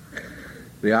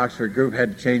 the Oxford group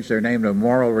had to change their name to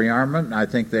Moral Rearmament, and I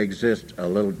think they exist a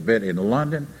little bit in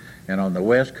London and on the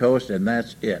West Coast, and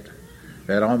that's it.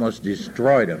 That almost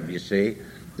destroyed them, you see.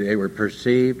 They were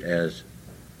perceived as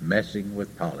messing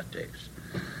with politics.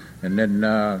 And then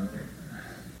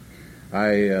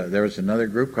there was another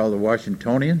group called the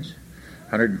Washingtonians,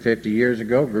 150 years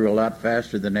ago, grew a lot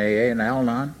faster than AA and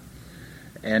Al-Anon,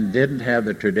 and didn't have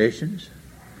the traditions,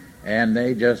 and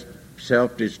they just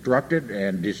self-destructed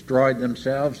and destroyed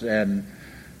themselves and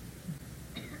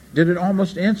did it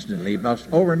almost instantly. Almost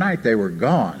overnight they were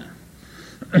gone.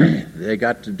 They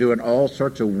got to doing all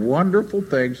sorts of wonderful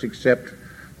things except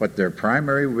what their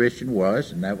primary vision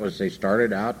was, and that was they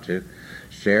started out to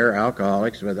share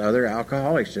alcoholics with other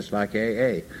alcoholics, just like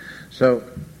AA. So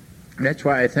that's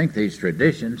why I think these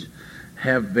traditions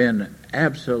have been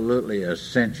absolutely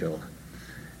essential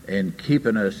in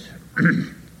keeping us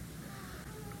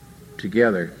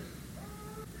together.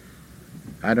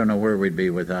 I don't know where we'd be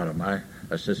without them. I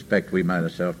suspect we might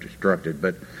have self-destructed.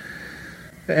 But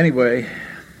anyway,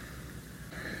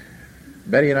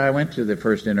 Betty and I went to the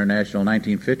first international in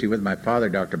 1950 with my father,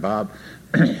 Dr. Bob.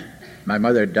 My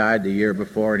mother died the year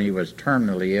before, and he was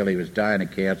terminally ill. He was dying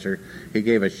of cancer. He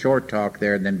gave a short talk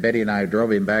there, and then Betty and I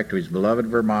drove him back to his beloved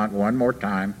Vermont one more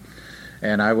time.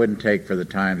 And I wouldn't take for the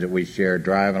times that we shared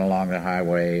driving along the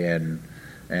highway and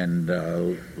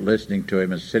listening to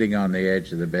him and sitting on the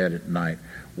edge of the bed at night.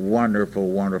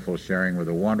 Wonderful, wonderful sharing with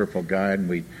a wonderful guide. And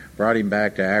we brought him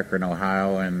back to Akron,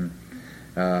 Ohio, and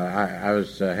I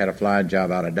had a flying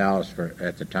job out of Dallas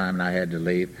at the time, and I had to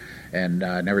leave, and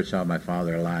I never saw my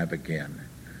father alive again.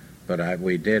 But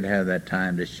we did have that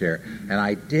time to share. And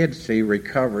I did see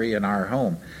recovery in our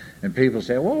home. And people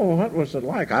say, whoa, what was it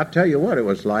like? I'll tell you what it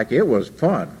was like. It was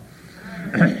fun.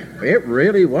 It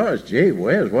really was. Gee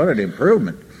whiz, what an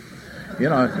improvement. You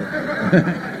know,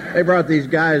 they brought these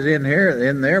guys in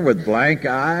there with blank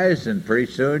eyes, and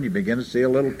pretty soon you begin to see a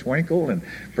little twinkle, and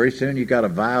pretty soon you got a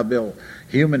viable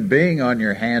human being on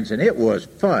your hands, and it was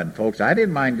fun, folks. I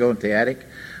didn't mind going to the attic.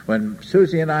 When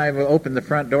Susie and I opened the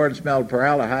front door and smelled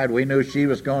formaldehyde, we knew she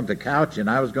was going to the couch and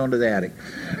I was going to the attic.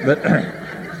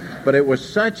 But it was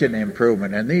such an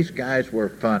improvement, and these guys were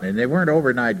fun. And they weren't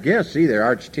overnight guests either.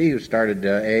 Arch T, who started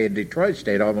AA in Detroit,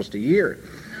 stayed almost a year.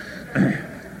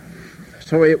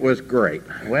 So it was great.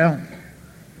 Well,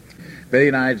 Betty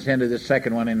and I attended the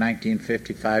second one in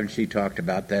 1955, and she talked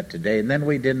about that today. And then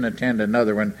we didn't attend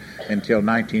another one until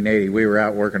 1980. We were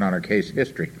out working on our case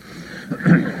history.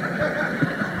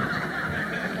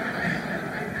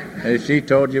 As she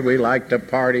told you, we like to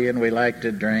party and we like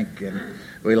to drink and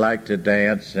we like to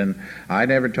dance. And I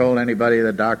never told anybody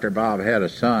that Dr. Bob had a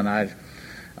son. I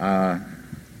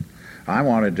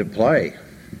wanted to play,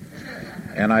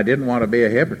 and I didn't want to be a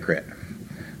hypocrite.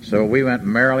 So we went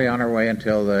merrily on our way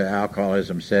until the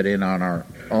alcoholism set in on our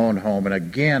own home. And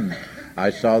again, I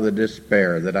saw the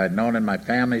despair that I'd known in my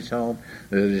family's home.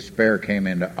 The despair came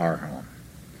into our home.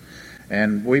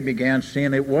 And we began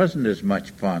seeing it wasn't as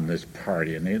much fun, this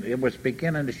partying. It was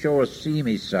beginning to show a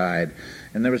seamy side,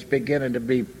 and there was beginning to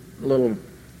be a little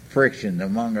friction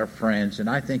among our friends. And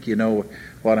I think you know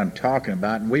what I'm talking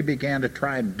about. And we began to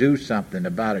try and do something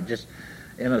about it, just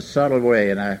in a subtle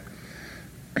way. And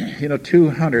two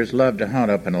hunters loved to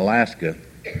hunt up in Alaska.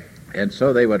 And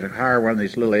so they would hire one of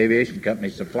these little aviation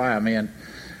companies to fly them in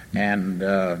and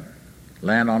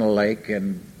land on a lake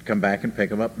and come back and pick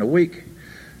them up in a week.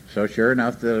 So sure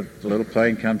enough, the little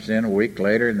plane comes in a week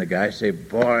later, and the guys say,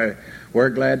 "Boy, we're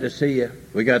glad to see you.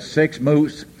 We got 6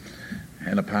 moose."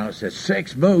 And the pilot says,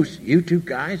 6 moose? You 2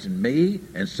 guys and me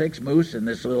and 6 moose in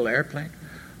this little airplane?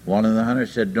 One of the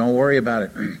hunters said, "Don't worry about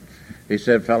it." He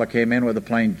said, "A fella came in with a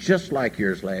plane just like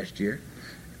yours last year.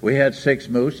 We had 6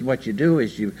 moose, and what you do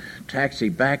is you taxi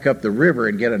back up the river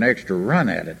and get an extra run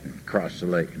at it and cross the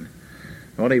lake."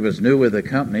 Well, he was new with the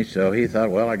company, so he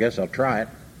thought, well, I guess I'll try it.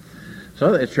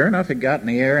 So sure enough, it got in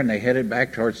the air, and they headed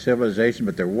back towards civilization,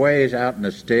 but they're ways out in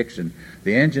the sticks, and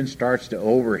the engine starts to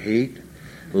overheat,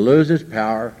 loses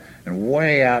power, and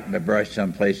way out in the brush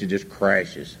someplace, it just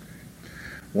crashes.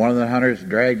 One of the hunters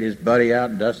dragged his buddy out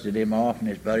and dusted him off, and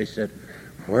his buddy said,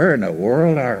 where in the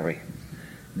world are we?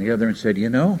 And the other one said,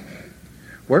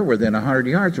 we're within 100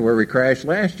 yards of where we crashed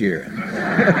last year.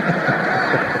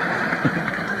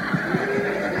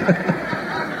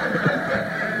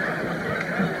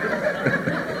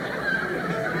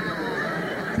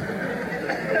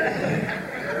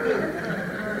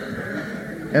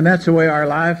 And that's the way our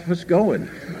life was going.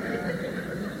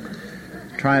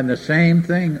 Trying the same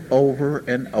thing over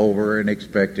and over and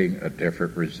expecting a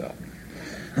different result.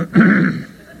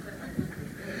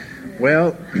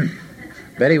 Well,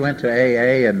 Betty went to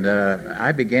AA, and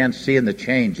I began seeing the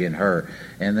change in her.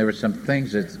 And there were some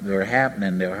things that were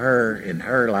happening to her in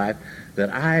her life that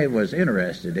I was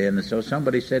interested in. And so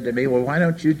somebody said to me, well, why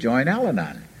don't you join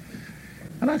Al-Anon?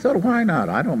 And I thought, why not?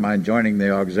 I don't mind joining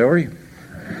the auxiliary.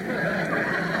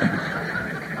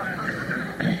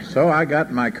 So I got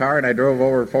in my car and I drove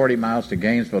over 40 miles to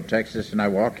Gainesville, Texas, and I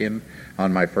walk in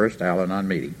on my first Al-Anon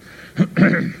meeting.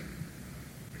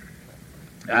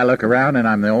 I look around and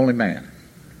I'm the only man.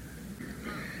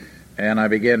 And I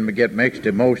begin to get mixed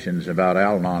emotions about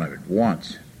Al-Anon at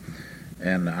once.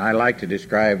 And I like to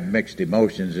describe mixed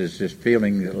emotions as this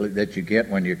feeling that you get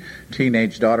when your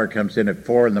teenage daughter comes in at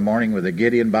 4 a.m. with a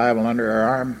Gideon Bible under her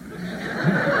arm.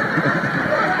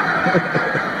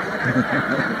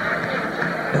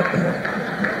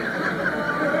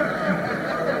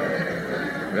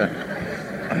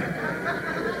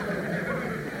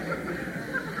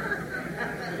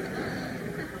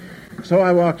 So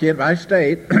I walk in, I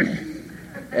stayed,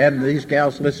 and these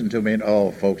gals listened to me, and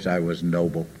oh, folks, I was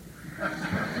noble.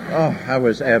 Oh, I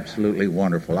was absolutely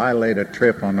wonderful. I laid a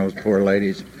trip on those poor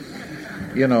ladies.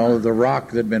 You know, the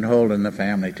rock that had been holding the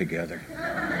family together.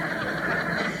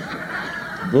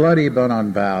 Bloody but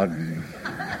unbowed.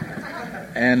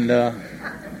 And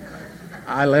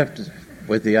I left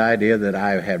with the idea that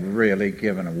I had really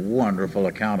given a wonderful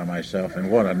account of myself and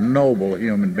what a noble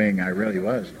human being I really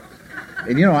was.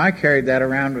 And I carried that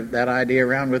idea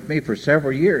around with me for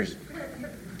several years,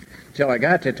 till I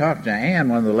got to talk to Ann,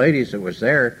 one of the ladies that was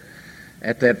there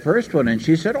at that first one, and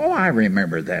she said, oh, I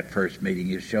remember that first meeting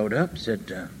you showed up.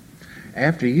 Said,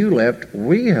 after you left,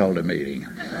 we held a meeting.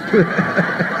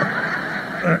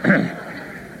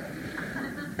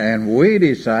 And we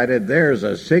decided there's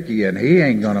a sickie and he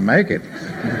ain't going to make it.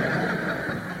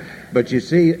 But you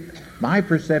see, my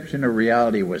perception of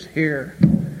reality was here.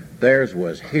 Theirs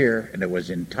was here, and it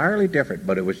was entirely different,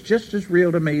 but it was just as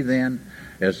real to me then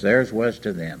as theirs was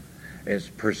to them. It's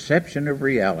perception of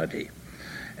reality.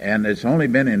 And it's only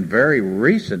been in very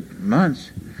recent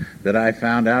months that I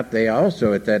found out they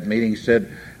also at that meeting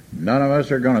said, none of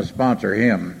us are going to sponsor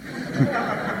him.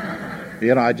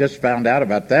 I just found out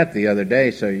about that the other day,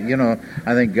 so,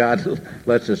 I think God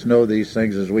lets us know these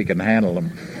things as we can handle them.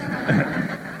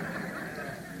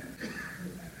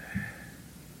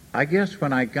 I guess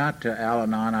when I got to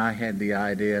Al-Anon, I had the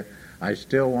idea I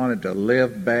still wanted to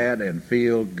live bad and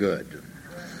feel good.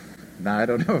 Now, I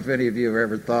don't know if any of you have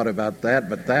ever thought about that,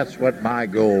 but that's what my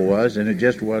goal was, and it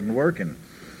just wasn't working.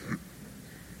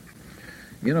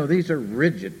 These are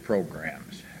rigid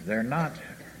programs. They're not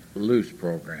loose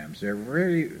programs. They're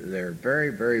very,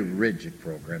 very rigid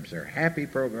programs. They're happy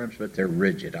programs, but they're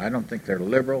rigid. I don't think they're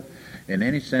liberal in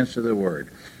any sense of the word.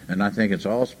 And I think it's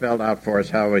all spelled out for us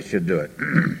how we should do it.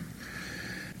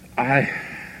 I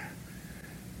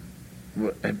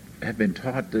have been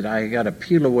taught that I got to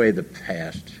peel away the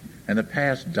past, and the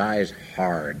past dies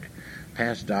hard.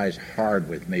 Past dies hard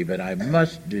with me, but I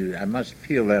must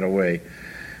peel that away.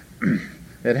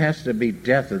 It has to be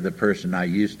death of the person I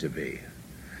used to be.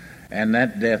 And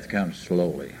that death comes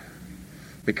slowly.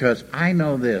 Because I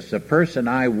know this, the person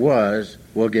I was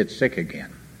will get sick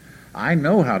again. I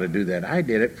know how to do that. I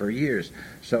did it for years.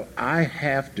 So I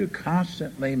have to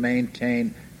constantly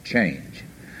maintain change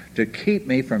to keep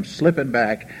me from slipping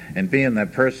back and being the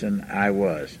person I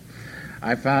was.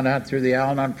 I found out through the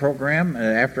Al-Anon program,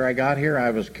 after I got here,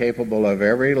 I was capable of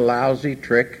every lousy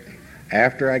trick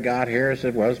after I got here as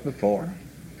it was before.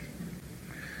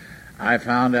 I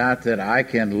found out that I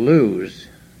can lose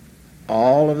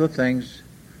all of the things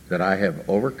that I have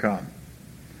overcome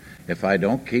if I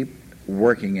don't keep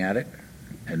working at it,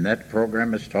 and that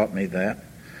program has taught me that.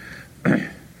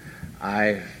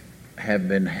 I have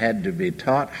had to be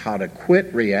taught how to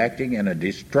quit reacting in a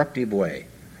destructive way.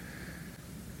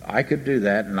 I could do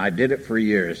that, and I did it for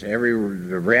years. The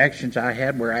reactions I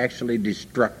had were actually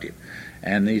destructive.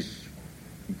 And these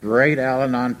great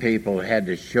Al-Anon people had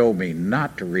to show me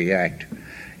not to react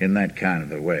in that kind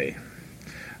of a way.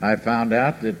 I found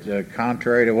out that,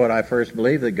 contrary to what I first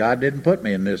believed, that God didn't put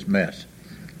me in this mess.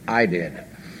 I did.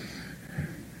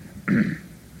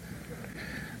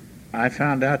 I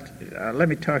found out, let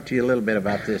me talk to you a little bit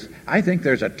about this. I think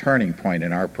there's a turning point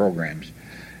in our programs,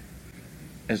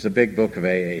 as the big book of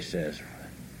AA says.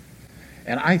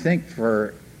 And I think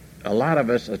for a lot of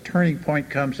us, a turning point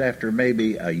comes after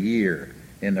maybe a year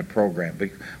in the program.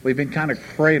 We've been kind of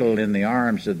cradled in the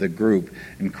arms of the group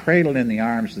and cradled in the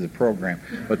arms of the program.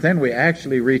 But then we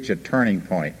actually reach a turning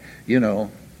point. You know,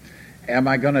 am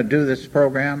I going to do this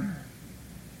program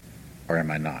or am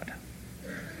I not?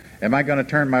 Am I going to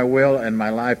turn my will and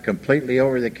my life completely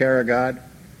over to the care of God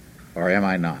or am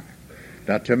I not?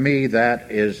 Now, to me, that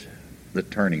is the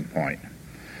turning point.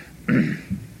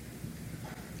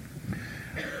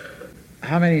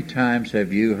 How many times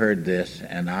have you heard this,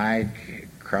 and I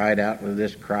cried out with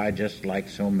this cry just like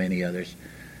so many others?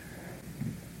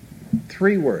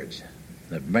 3 words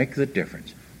that make the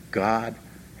difference. God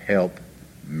help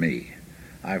me.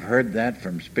 I've heard that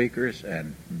from speakers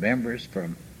and members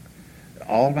from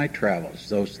all my travels.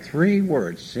 Those 3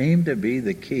 words seem to be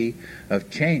the key of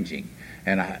changing.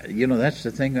 And, that's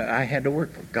the thing that I had to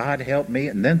work for. God help me,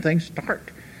 and then things start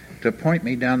to point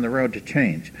me down the road to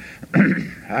change.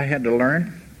 I had to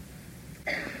learn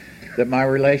that my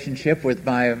relationship with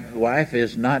my wife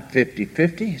is not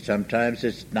 50-50. Sometimes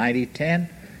it's 90-10.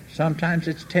 Sometimes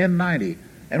it's 10-90.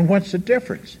 And what's the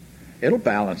difference? It'll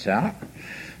balance out.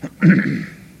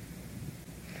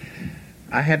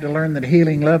 I had to learn that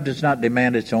healing love does not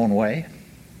demand its own way.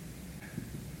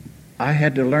 I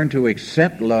had to learn to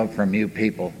accept love from you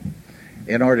people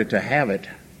in order to have it.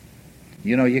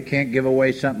 You know, you can't give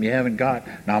away something you haven't got.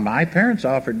 Now, my parents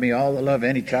offered me all the love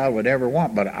any child would ever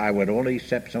want, but I would only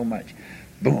accept so much.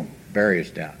 Boom, barriers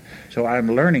down. So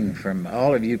I'm learning from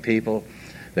all of you people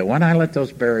that when I let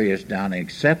those barriers down and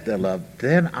accept the love,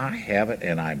 then I have it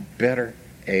and I'm better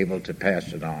able to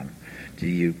pass it on to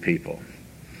you people.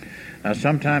 Now,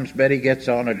 sometimes Betty gets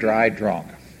on a dry drunk.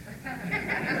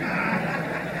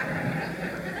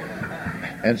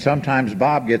 And sometimes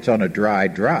Bob gets on a dry.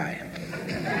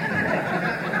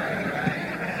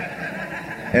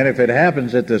 And if it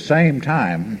happens at the same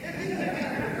time,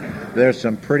 there's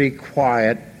some pretty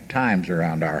quiet times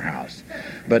around our house.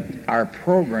 But our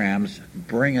programs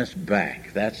bring us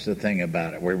back. That's the thing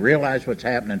about it. We realize what's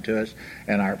happening to us,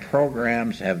 and our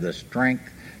programs have the strength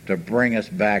to bring us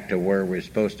back to where we're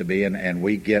supposed to be, and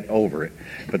we get over it.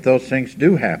 But those things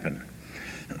do happen.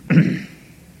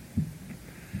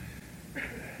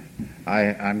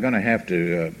 I'm going to have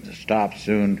to stop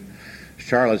soon.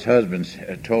 Charlotte's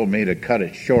husband told me to cut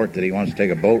it short, that he wants to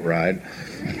take a boat ride.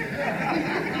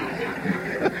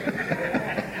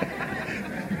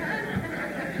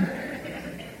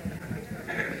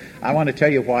 I want to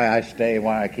tell you why I stay,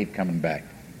 why I keep coming back.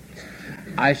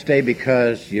 I stay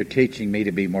because you're teaching me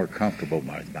to be more comfortable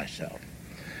with myself.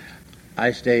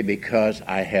 I stay because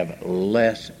I have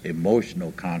less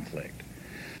emotional conflict.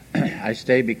 I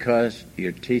stay because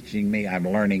you're teaching me I'm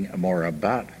learning more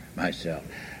about myself.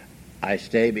 I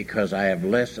stay because I have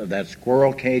less of that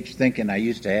squirrel cage thinking I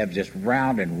used to have, just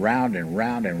round and round and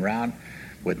round and round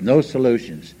with no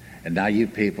solutions. And now you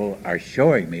people are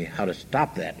showing me how to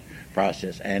stop that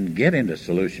process and get into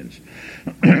solutions.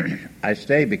 I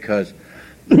stay because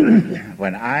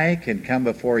when I can come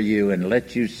before you and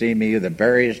let you see me, the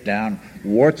barriers down,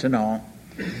 warts and all,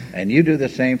 and you do the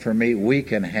same for me, we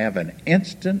can have an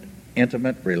instant,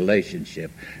 intimate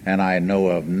relationship. And I know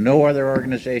of no other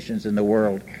organizations in the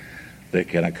world that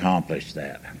can accomplish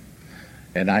that.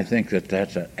 And I think that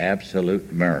that's an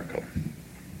absolute miracle.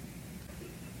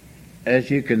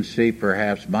 As you can see,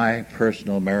 perhaps my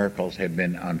personal miracles have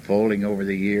been unfolding over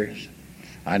the years.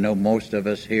 I know most of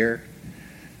us here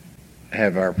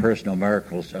have our personal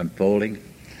miracles unfolding.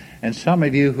 And some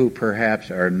of you who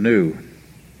perhaps are new,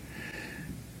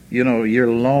 you know, you're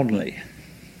lonely.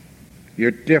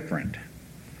 You're different.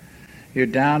 You're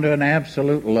down to an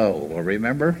absolute low. Well,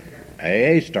 remember,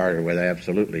 AA started with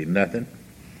absolutely nothing.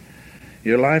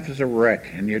 Your life is a wreck,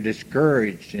 and you're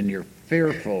discouraged, and you're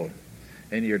fearful,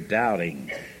 and you're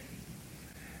doubting.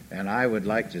 And I would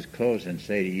like to close and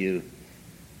say to you,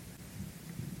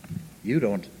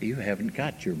 you haven't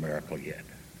got your miracle yet.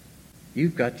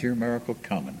 You've got your miracle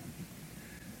coming.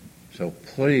 So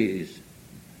please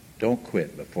don't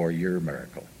quit before your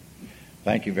miracle.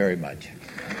 Thank you very much.